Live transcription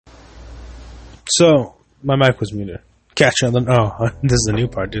So, my mic was muted. Catch on the... Oh, this is the new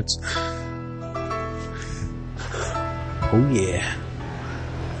part, dudes. Oh, yeah.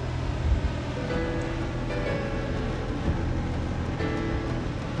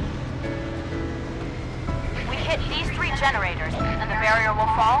 We hit these 3 generators, and the barrier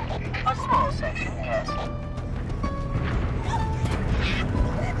will fall? A small section, yes.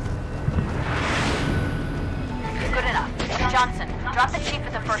 Good enough. Johnson, drop the chief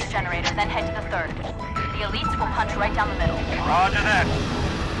at the first generator, then head to the 3rd. The elites will punch right down the middle. Roger that.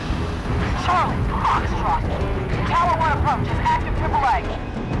 Charlie, Foxtrot. Tower 1 approach is active AAA.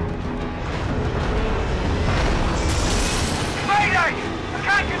 Mayday! I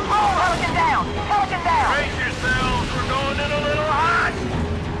can't control! Pelican down! Pelican down! Brace yourselves, we're going in a little hot!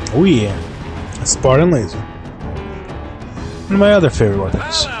 Oh, yeah. A Spartan laser. One of my other favorite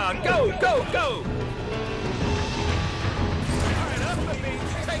weapons. Go, go, go! Alright, up the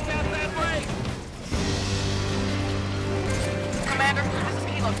beach. Take out that brake! Commander, this is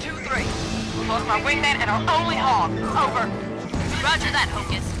Kilo 2-3. We lost our wingman and our only hog. Over. Roger that,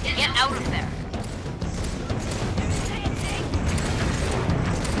 Hocus. Get out of there.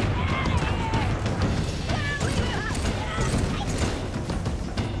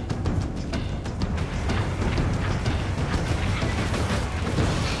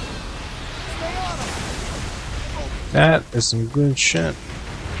 That is some good shit.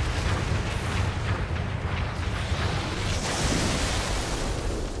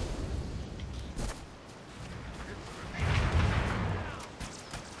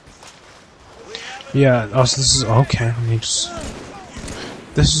 Yeah, also this is okay. Let me just.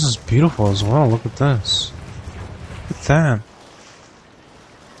 This is beautiful as well. Look at this. Look at that.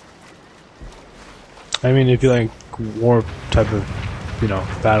 I mean, if you like war type of, you know,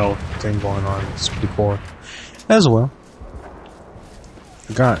 battle thing going on, it's pretty cool as well.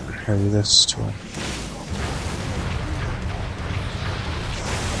 I got heavy this too.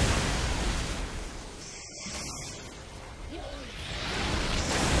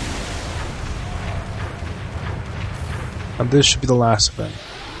 And this should be the last event.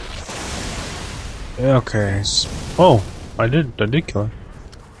 Yeah, okay. Oh, I did kill it.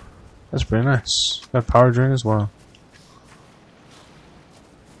 That's pretty nice. Got power drain as well.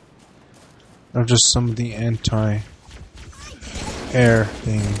 Or just some of the anti-air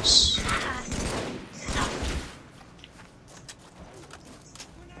things.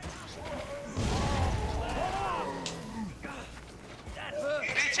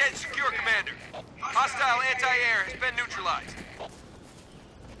 Beachhead secure, Commander. Hostile anti-air has been neutralized.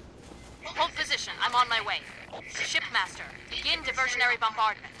 Hold position. I'm on my way. Shipmaster, begin diversionary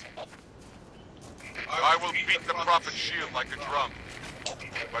bombardment. I will beat the Prophet's shield like a drum.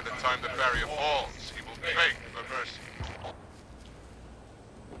 By the time the barrier falls, he will beg for mercy.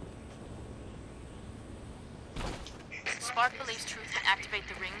 Spark believes Truth can activate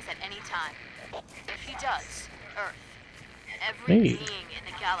the rings at any time. If he does, Earth, every Hey. being in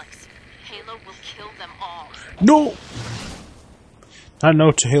the galaxy, Halo will kill them all. No! Not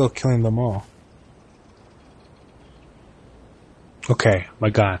no to Halo killing them all. Okay, my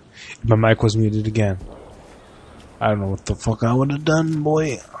god. My mic was muted again. I don't know what the fuck I would have done,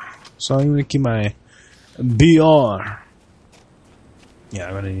 boy. So I'm gonna keep my BR. Yeah,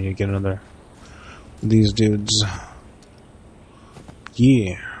 I'm gonna need to get another of these dudes.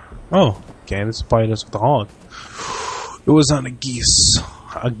 Yeah. Oh, okay, this is probably just with the hog. It was on a geese.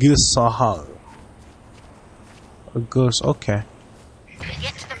 A geese hog. A goose, okay.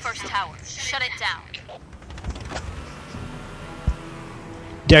 Get to the first tower. Shut it down.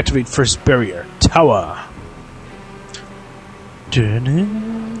 Deactivate first barrier. Tower.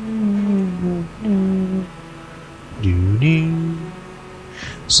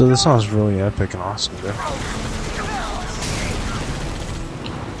 So this sounds really epic and awesome, dude.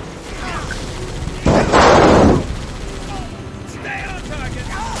 Stay on target!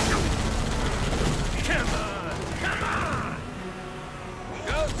 Come on! Come on!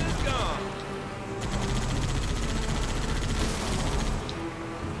 Ghost is gone!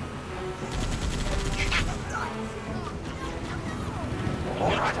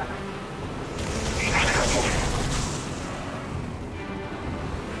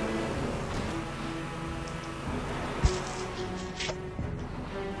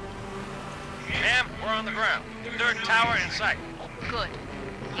 Ma'am, we're on the ground. 3rd tower in sight. Good.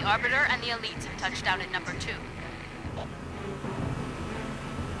 The Arbiter and the elites have touched down at number 2.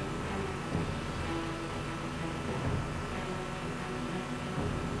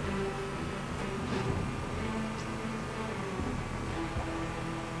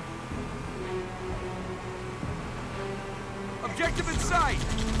 Objective in sight!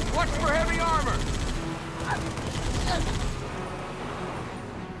 Watch for heavy armor!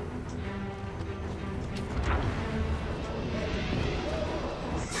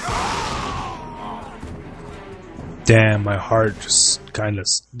 Damn, my heart just kind of...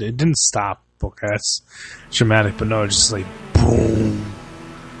 It didn't stop. Okay, that's dramatic, but no, just like boom.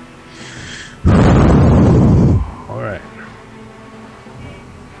 Alright.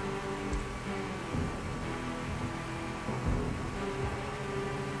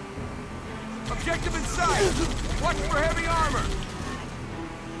 Objective in sight! Watch for heavy armor!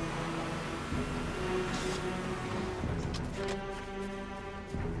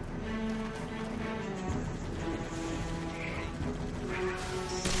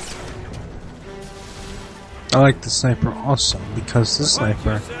 I like the sniper also because the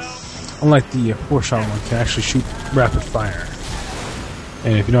sniper, unlike the 4-shot one, can actually shoot rapid fire.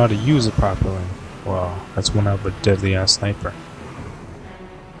 And if you know how to use it properly, well, that's one of a deadly ass sniper.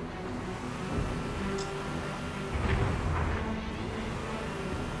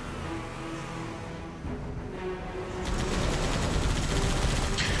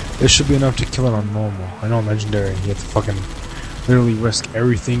 This should be enough to kill it on normal. I know legendary, you have to fucking literally risk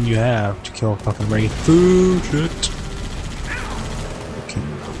everything you have to kill a fucking raid. Food shit. Okay.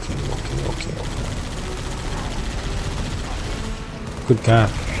 Good God.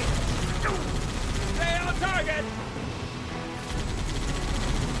 Stay on target!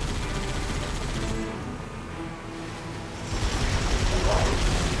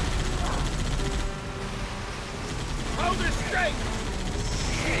 Hold it straight!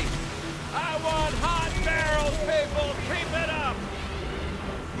 I want hot barrels, people! Keep it up!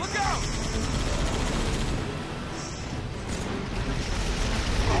 Look out!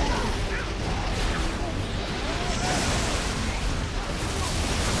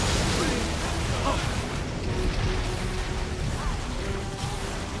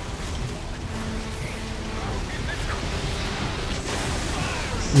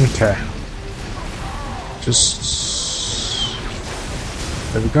 Okay. Just...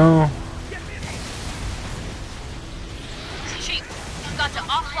 There we go. Chief, you've got to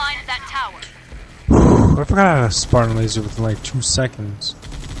offline that tower. I forgot I had a Spartan laser within like 2 seconds.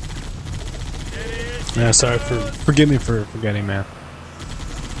 Yeah, sorry forgive me for forgetting, man.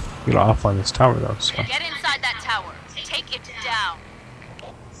 You gotta offline this tower though, so. Get inside that tower. Take it down.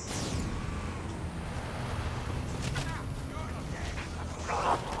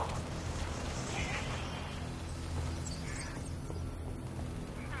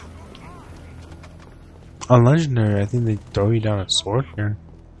 On legendary, I think they throw you down a sword here.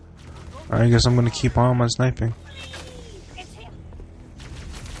 I guess I'm gonna keep on my sniping.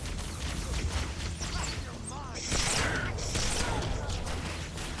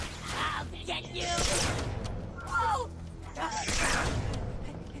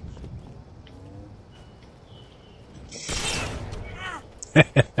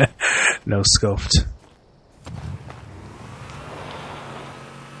 No scoped.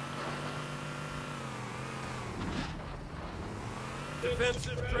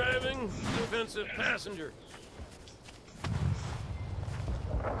 Defensive driving, defensive passengers.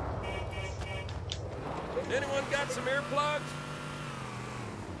 Anyone got some earplugs?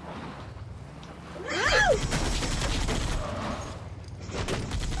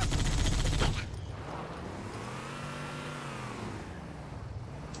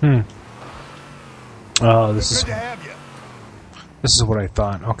 Oh, this Good to have you. is what I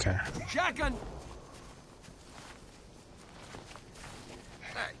thought. Okay. Shotgun.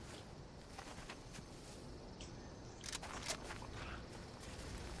 Hey.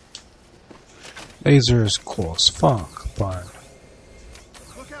 Laser is cool as fuck, but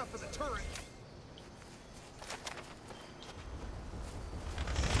Look out for the turret.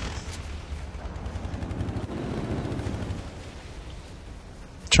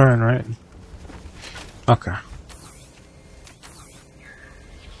 turn right. Okay.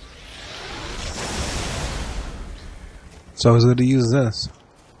 So I was going to use this.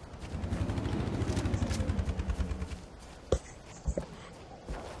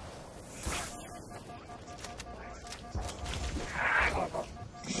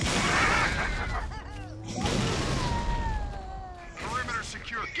 Perimeter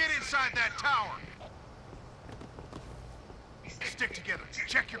secure. Get inside that tower. Stick together.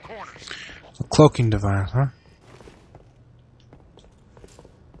 Check your corners. A cloaking device, huh?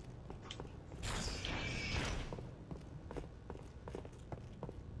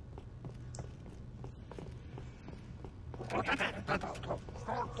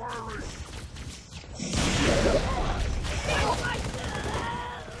 Start firing.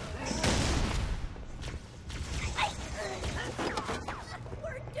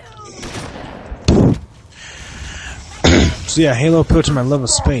 So yeah, Halo appealed to my love of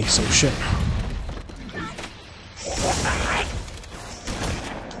space. Oh shit.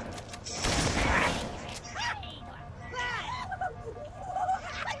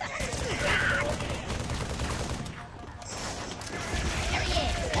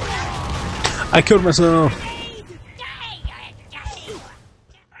 I killed myself.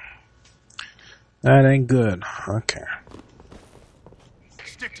 That ain't good. Okay.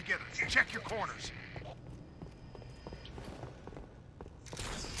 Stick together. Check your corners.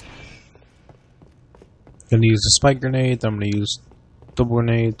 Gonna use the spike grenade. I'm gonna use double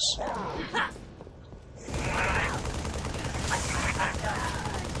grenades.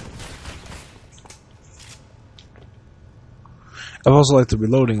 I've also liked the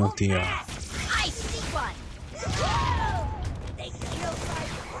reloading of the. I see one. They killed my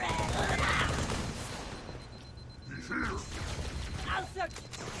friend. I'll search.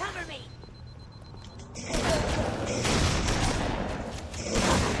 Cover me.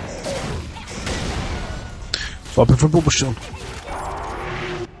 Swapping for bubble shield.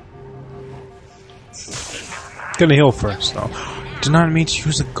 Gonna heal first, though. Did not mean to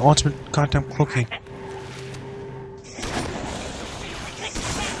use the ultimate goddamn cloaking.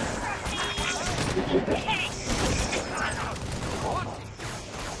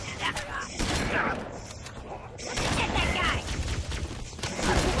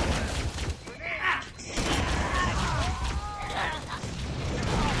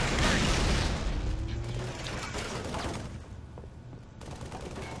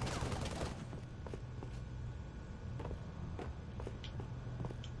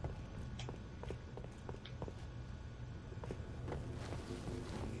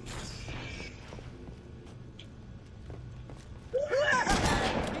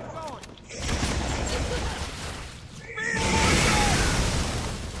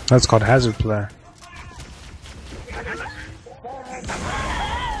 That's called hazard play.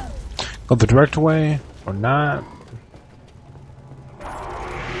 Go the direct way or not.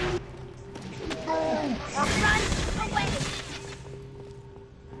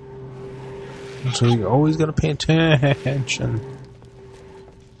 So you always gotta pay attention.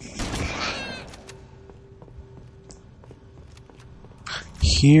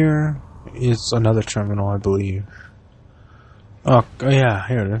 Here is another terminal, I believe. Oh yeah,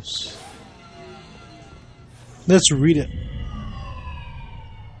 here it is. Let's read it.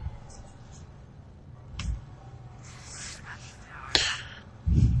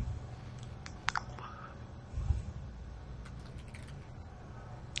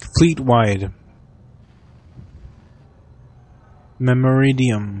 Fleet-wide.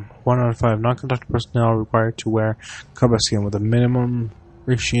 Memoridium 1 out of 5. Non-conductor personnel required to wear combat skin with a minimum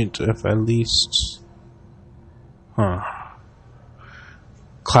ratio of at least.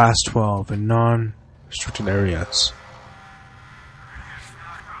 Class 12 in non-restricted areas.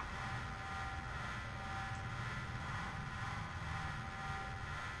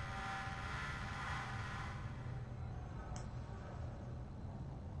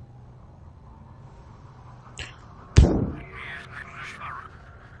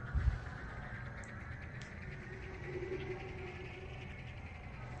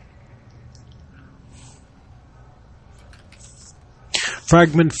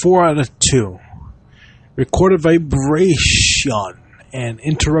 Fragment 4 out of 2. Recorded vibration and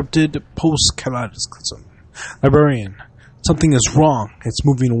interrupted post-cataclysm. Librarian. Something is wrong. It's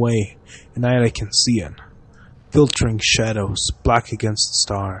moving away, and I can see it. Filtering shadows, black against the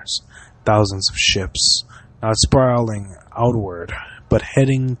stars. Thousands of ships. Not spiraling outward, but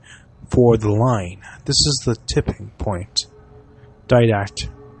heading for the line. This is the tipping point. Didact.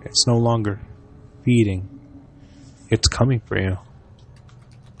 It's no longer feeding. It's coming for you.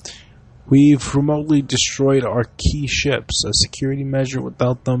 We've remotely destroyed our key ships. A security measure.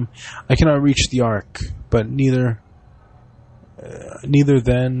 Without them, I cannot reach the Ark. But neither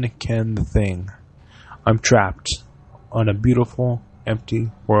then can the thing. I'm trapped on a beautiful,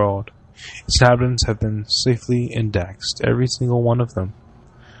 empty world. Its inhabitants have been safely indexed. Every single one of them.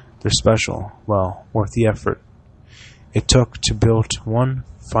 They're special. Well, worth the effort it took to build one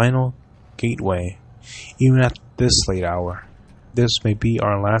final gateway. Even at this late hour. This may be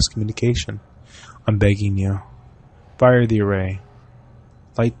our last communication. I'm begging you. Fire the array.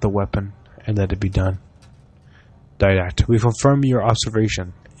 Light the weapon, and let it be done. Didact. We confirm your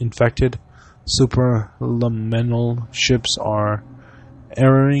observation. Infected superluminal ships are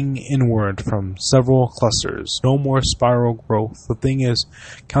erring inward from several clusters. No more spiral growth. The thing is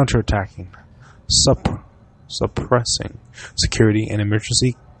counterattacking. Suppressing security and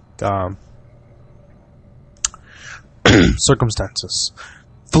emergency circumstances.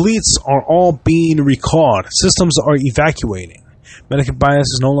 Fleets are all being recalled. Systems are evacuating. Medicate Bias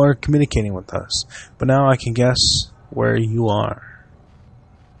is no longer communicating with us. But now I can guess where you are.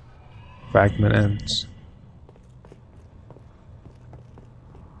 Fragment ends.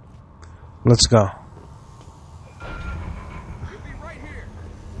 Let's go.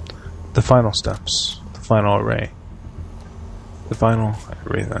 The final steps. The final array. The final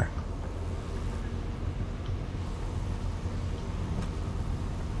everything.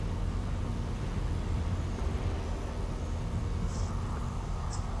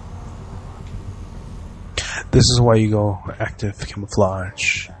 This is why you go active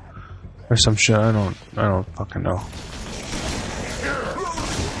camouflage. Or some shit, I don't fucking know.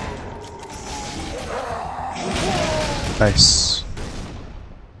 Nice.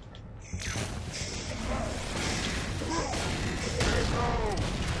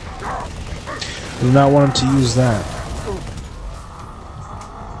 Do not want him to use that.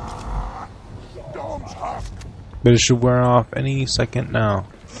 But it should wear off any second now.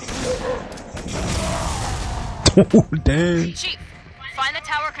 Oh, dang. Chief, find the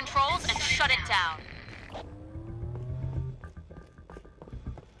tower controls and shut it down.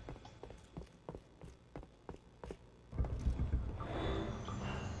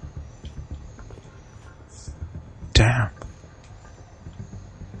 Damn.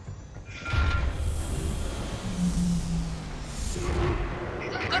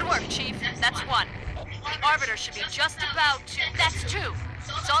 Good work, Chief. That's one. The Arbiter should be just about to... That's two.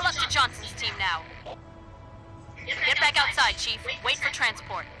 It's all up to Johnson's team now. Get back outside, Chief. Wait for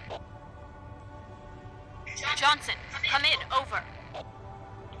transport. Johnson, come in. Over.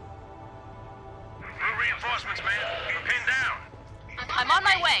 New reinforcements, man. We're pinned down. I'm on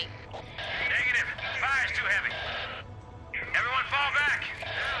my way. Negative. Fire's too heavy. Everyone fall back.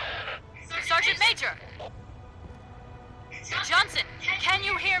 Sergeant Major! Johnson, can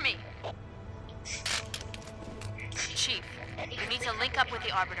you hear me? Chief, you need to link up with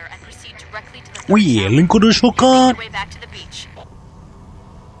the Arbiter and proceed directly to the... Oh yeah, link with the shotgun. Way back to the beach.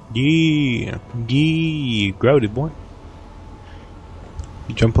 Yeah, yeah, grab it, boy.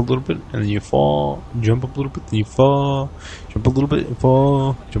 You jump a little bit and then you fall. Jump up a little bit, then you fall. Jump a little bit and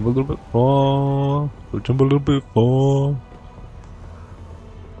fall. Jump a little bit, fall. Jump a little bit, fall.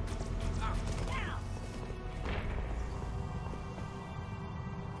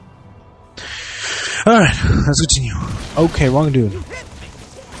 Alright, let's continue. Okay, wrong dude.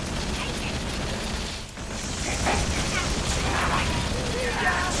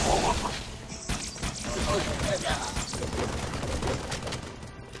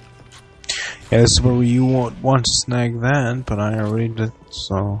 Yeah, this is where you want to snag that, but I already did,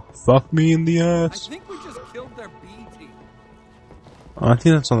 so fuck me in the ass. I think we just killed their B team. I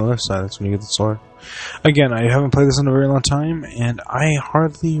think that's on the other side, that's when you get the sword. Again, I haven't played this in a very long time, and I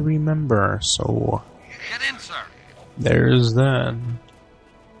hardly remember, so... Get in, sir. There's that.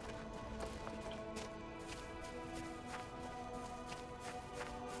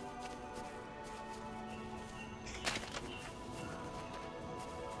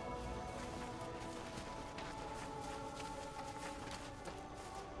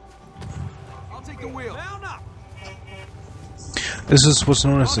 I'll take the wheel. Down up. This is what's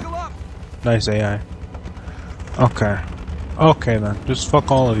known as Buckle a up. nice AI. Okay. Okay then, just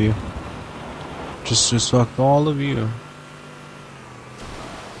fuck all of you. Just fuck all of you.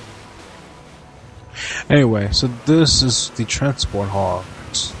 Anyway, so this is the transport hall.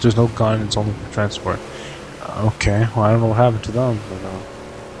 There's no gun, it's only for transport. Okay, well I don't know what happened to them, but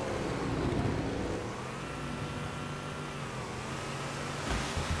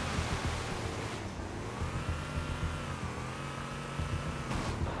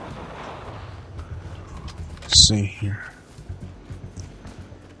let's see here.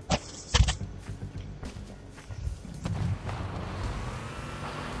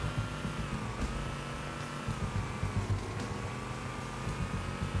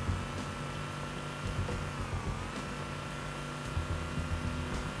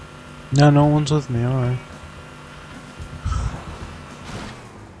 No, no one's with me, alright.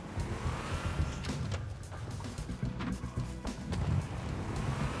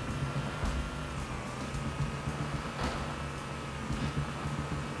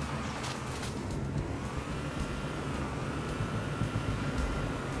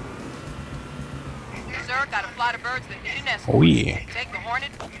 Sir, got a flight of birds that need an escort. Oh yeah. Take the Hornet,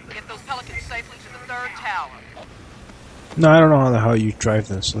 get those Pelicans safely to the third tower. No, I don't know how the hell you drive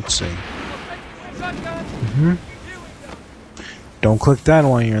this. Let's see. Don't click that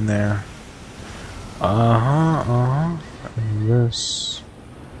while you're in there. And this.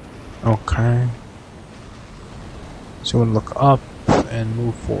 Okay. So you want to look up and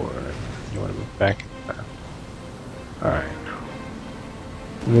move forward. You want to move back. Alright.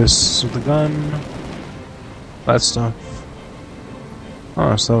 This with the gun. That stuff.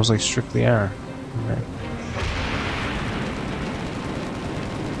 Oh, so that was like strictly air. Okay.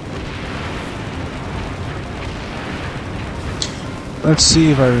 Let's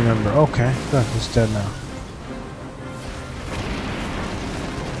see if I remember. Okay, good. He's dead now.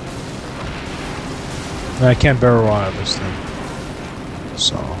 And I can't barrel out of this thing.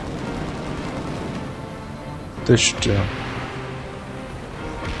 So. This should do.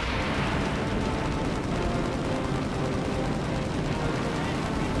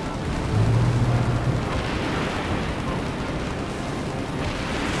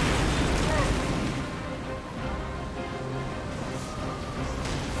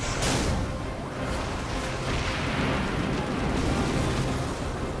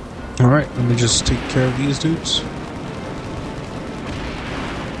 Alright, let me just take care of these dudes.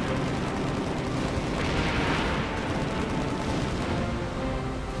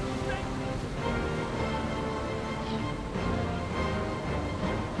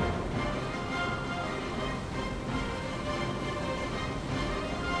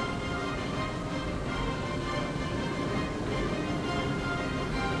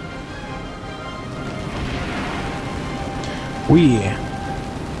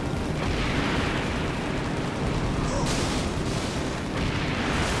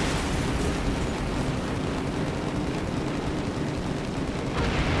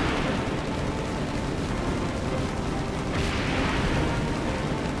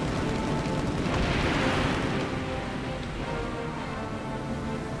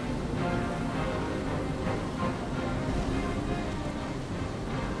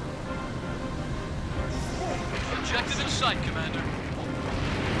 Objective in sight, Commander.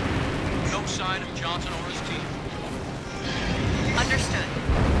 No sign of Johnson or his team. Understood.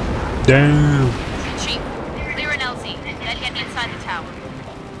 Damn. Chief, clear an LZ, then get inside the tower.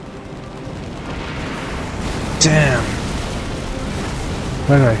 Damn.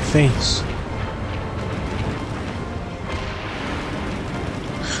 Right in my face.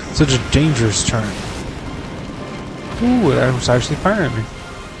 Such a dangerous turn. Ooh, that was actually firing me.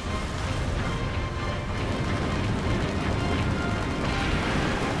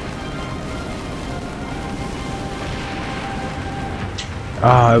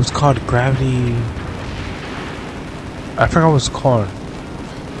 It was called Gravity. I forgot what it's called.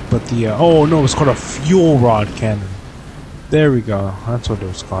 But the, oh no, it was called a Fuel Rod Cannon. There we go. That's what it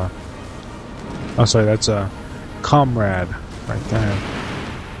was called. Oh, sorry, that's a Comrade right there.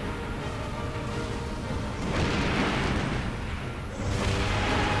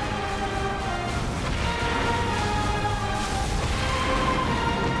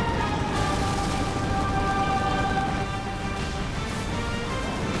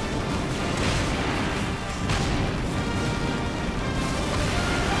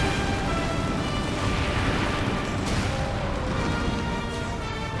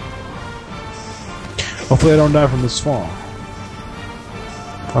 Hopefully I don't die from this fall.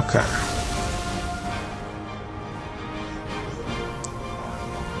 Okay.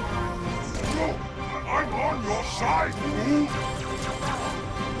 I'm on your side, fool!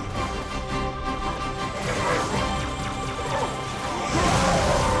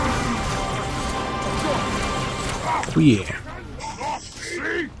 Oh yeah.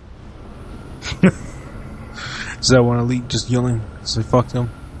 Is that one elite just yelling? So fuck them.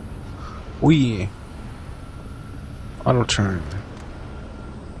 Oh yeah. Auto turn.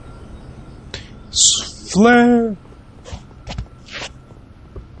 Flare.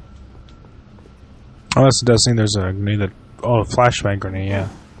 Oh, that's the best thing. There's a grenade that. Oh, a flashbang grenade. Yeah.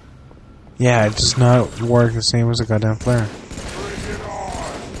 Yeah, it does not work the same as a goddamn flare.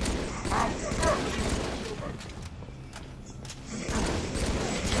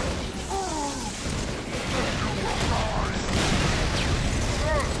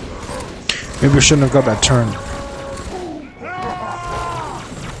 Maybe I shouldn't have got that turn.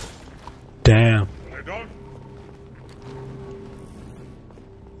 Damn.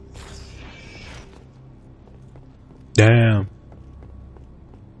 Damn.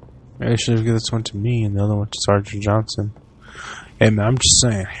 Maybe I should have given this one to me and the other one to Sergeant Johnson. Hey man, I'm just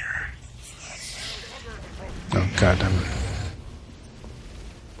saying here. Oh god damn it.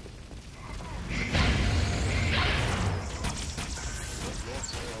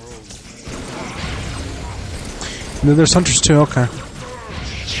 No, there's hunters too, okay.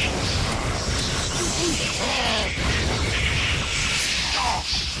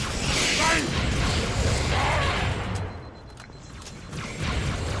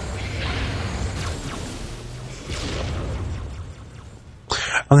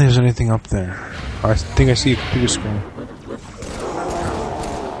 don't think there's anything up there. I think I see a computer screen.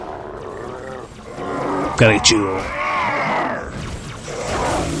 Gotta get you.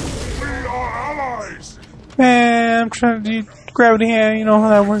 Man, I'm trying to do gravity hand. You know how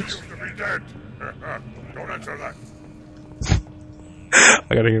that works. Don't answer that.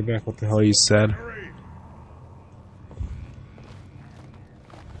 I gotta hear back what the hell you said.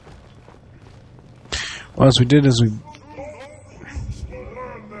 Well, as we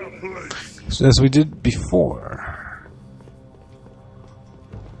did before.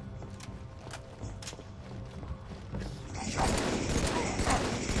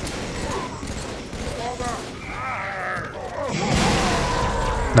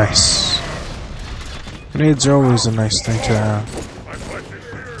 Nice. Grenades are always a nice thing to have.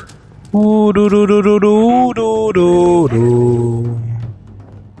 Ooh, do do do do do do do do.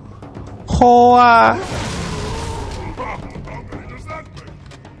 Hoa.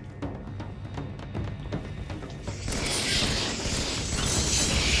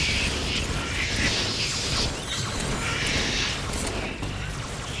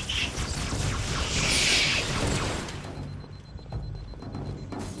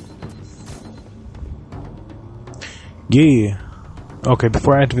 Yeah. Okay,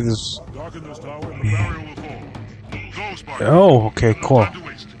 before I enter this. Oh, okay, cool.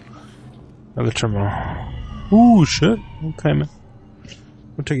 Another terminal. Ooh, shit. Okay, man.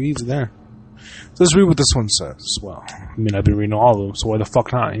 We'll take it easy there. So let's read what this one says. Well, I mean, I've been reading all of them, so why the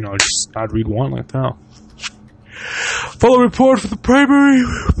fuck not? You know, just not read one like that. Follow report for the primary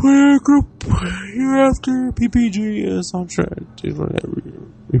player group. Hereafter, PPG is on track to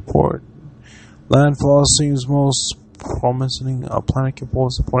report. Landfall seems most promising. A planet capable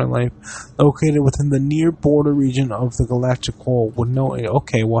of supporting life located within the near border region of the galactic hole with no.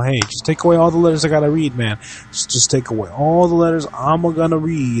 Okay, well, hey, just take away all the letters I gotta read, man. Just take away all the letters I'm gonna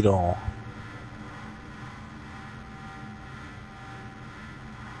read all.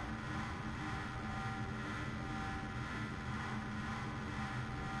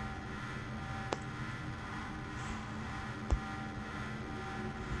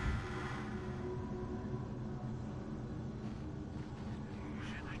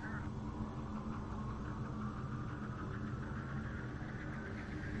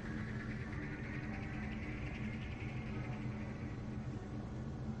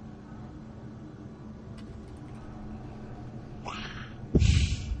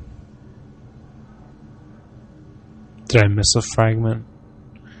 Did I miss a fragment?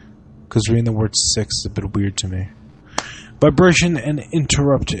 Because reading the word 6 is a bit weird to me. Vibration and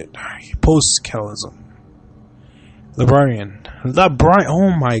interrupted. Post-catalysm. Librarian. Oh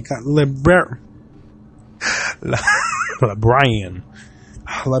my god. Librarian.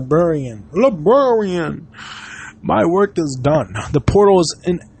 My work is done. The portal is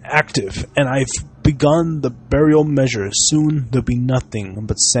inactive, and I've begun the burial measure. Soon there'll be nothing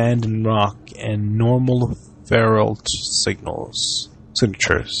but sand and rock and normal feral signatures.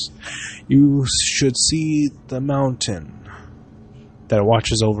 You should see the mountain that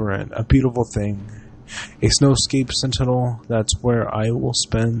watches over it. A beautiful thing. A snowscape sentinel. That's where I will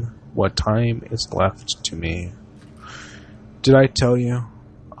spend what time is left to me. Did I tell you?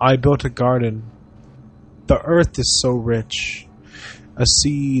 I built a garden. The earth is so rich. A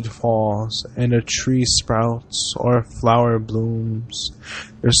seed falls, and a tree sprouts, or a flower blooms.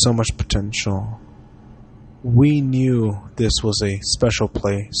 There's so much potential. We knew this was a special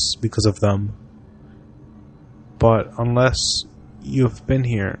place because of them. But unless you've been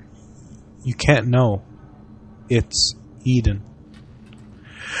here, you can't know. It's Eden.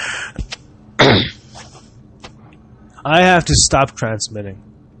 I have to stop transmitting.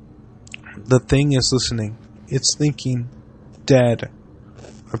 The thing is listening. It's thinking, dead,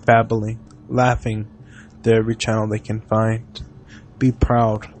 or babbling, laughing, to every channel they can find. Be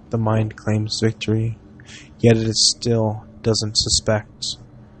proud, the mind claims victory. Yet it still doesn't suspect.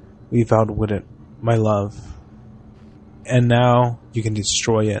 We've outwitted my love. And now you can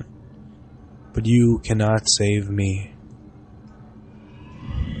destroy it. But you cannot save me.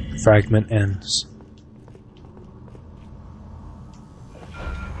 Fragment ends.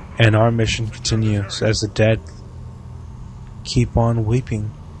 And our mission continues as the dead keep on weeping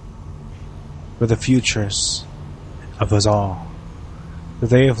for the futures of us all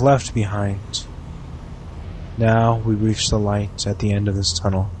that they have left behind. Now we reach the light at the end of this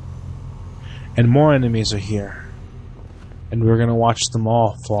tunnel. And more enemies are here. And we're gonna watch them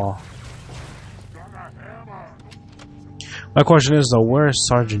all fall. My question is though, where is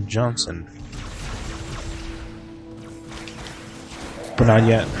Sergeant Johnson? But not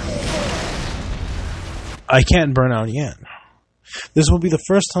yet. I can't burn out yet. This will be the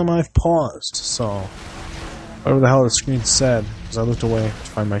first time I've paused, so whatever the hell the screen said, because I looked away to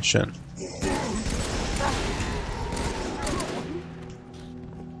find my shit.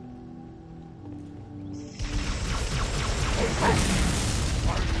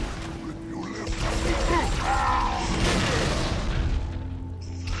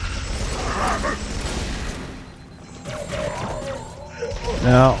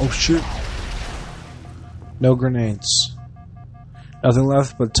 Now, oh shit. No grenades. Nothing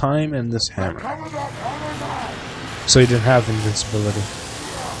left but time and this hammer. So he didn't have invincibility.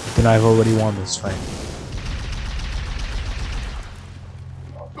 Then I've already won this fight.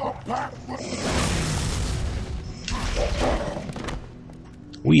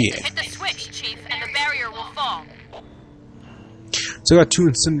 Oh yeah. Hit the switch, Chief, and the barrier will fall. So I got 2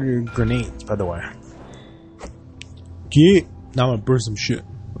 incendiary grenades, by the way. Yeah. Now I'm gonna burn some shit.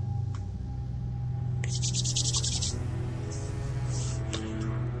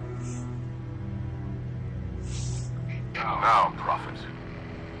 Now, Prophet,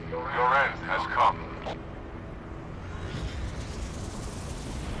 your end has come.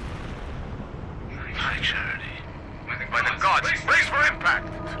 High charity. By the gods, brace for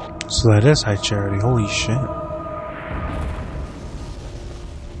impact! So that is high charity. Holy shit.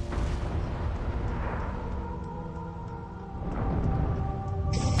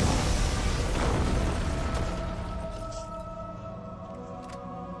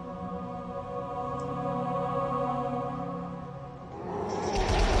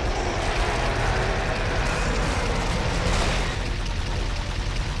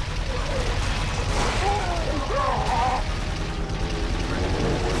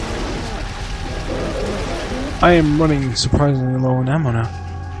 I am running surprisingly low on ammo now.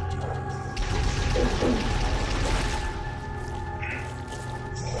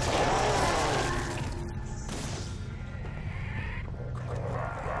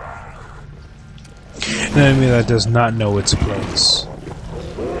 An enemy that does not know its place.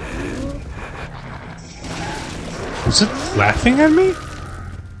 Is it laughing at me?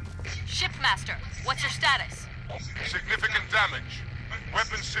 Shipmaster, what's your status? Significant damage.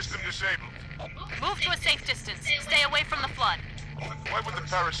 Weapon system disabled. Move to a safe distance. Stay away from the flood. Why would the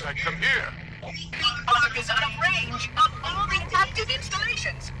parasite come here? The ark is out of range of all the active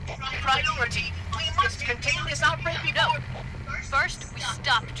installations. Priority, we must contain this outbreak before... No. First, we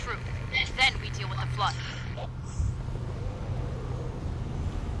stop Troop. Then we deal with the flood.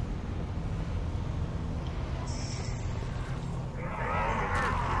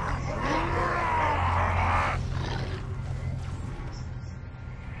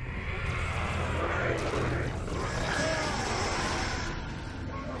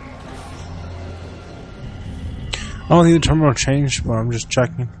 I don't think the terminal changed, but I'm just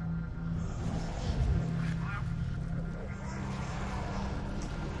checking.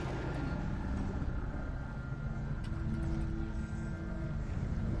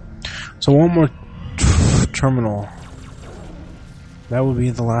 So one more terminal. That will be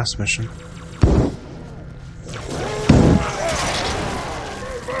the last mission.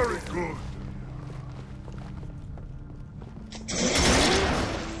 Very good.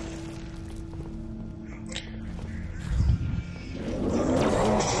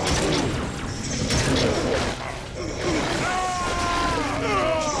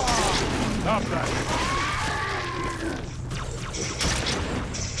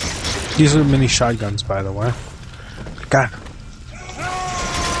 These are mini shotguns, by the way. God.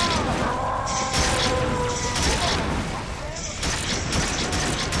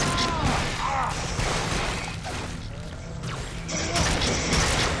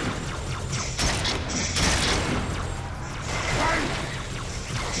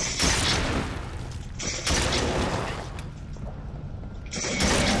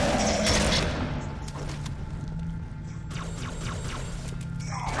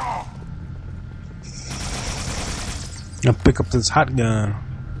 I'll pick up this hot gun.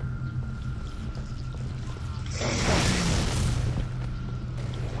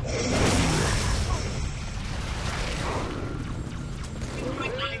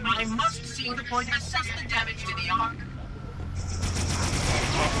 I must see the point to assess the damage to the ark.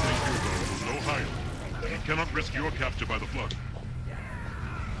 No hide. We cannot risk your capture by the flood.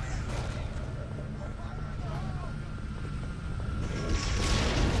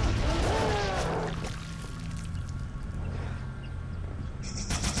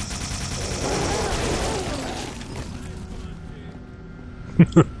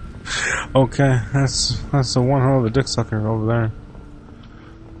 Okay, that's a one hell of a dick sucker over there.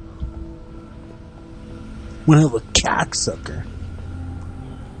 One hell of a cock sucker.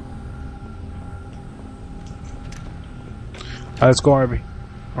 Alright, let's go, Arby.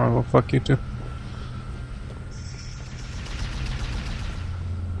 Alright, well, fuck you too.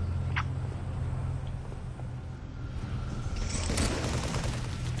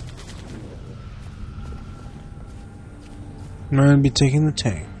 I'm gonna be taking the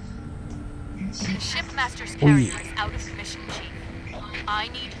tank. The shipmaster's carrier is out of commission, Chief. I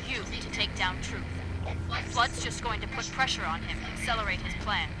need you to take down Truth. Flood's just going to put pressure on him and accelerate his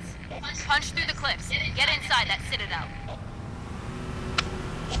plans. Punch through the cliffs. Get inside that citadel.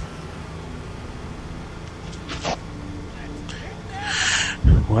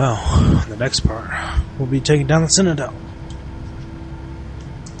 Well, the next part, we'll be taking down the Citadel.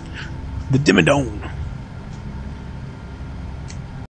 The Dimmadome.